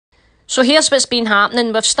So here's what's been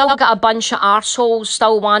happening. We've still got a bunch of arseholes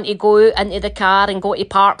still want to go into the car and go to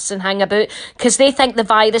parks and hang about because they think the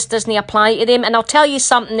virus doesn't apply to them. And I'll tell you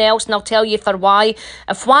something else, and I'll tell you for why.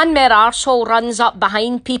 If one more arsehole runs up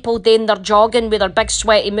behind people then they're jogging with their big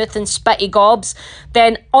sweaty mouth and spitty gobs,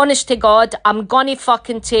 then honest to God, I'm gonna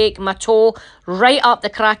fucking take my toe right up the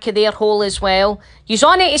crack of their hole as well. You's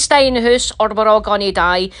on it to stay in the house or we're all gonna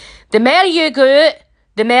die. The more you go out,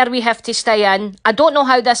 the more we have to stay in. I don't know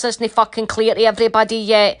how this isn't fucking clear to everybody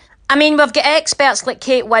yet. I mean, we've got experts like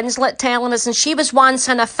Kate Winslet telling us, and she was once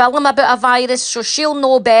in a film about a virus, so she'll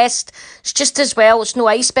know best. It's just as well, it's no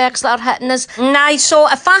icebergs that are hitting us. Nah, so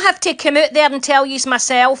if I have to come out there and tell yous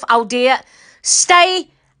myself, I'll do it. Stay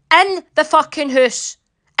in the fucking house.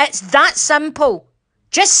 It's that simple.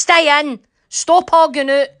 Just stay in. Stop all going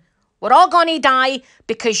out. We're all gonna die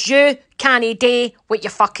because you can't do what you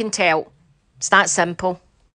fucking tell. It's that simple.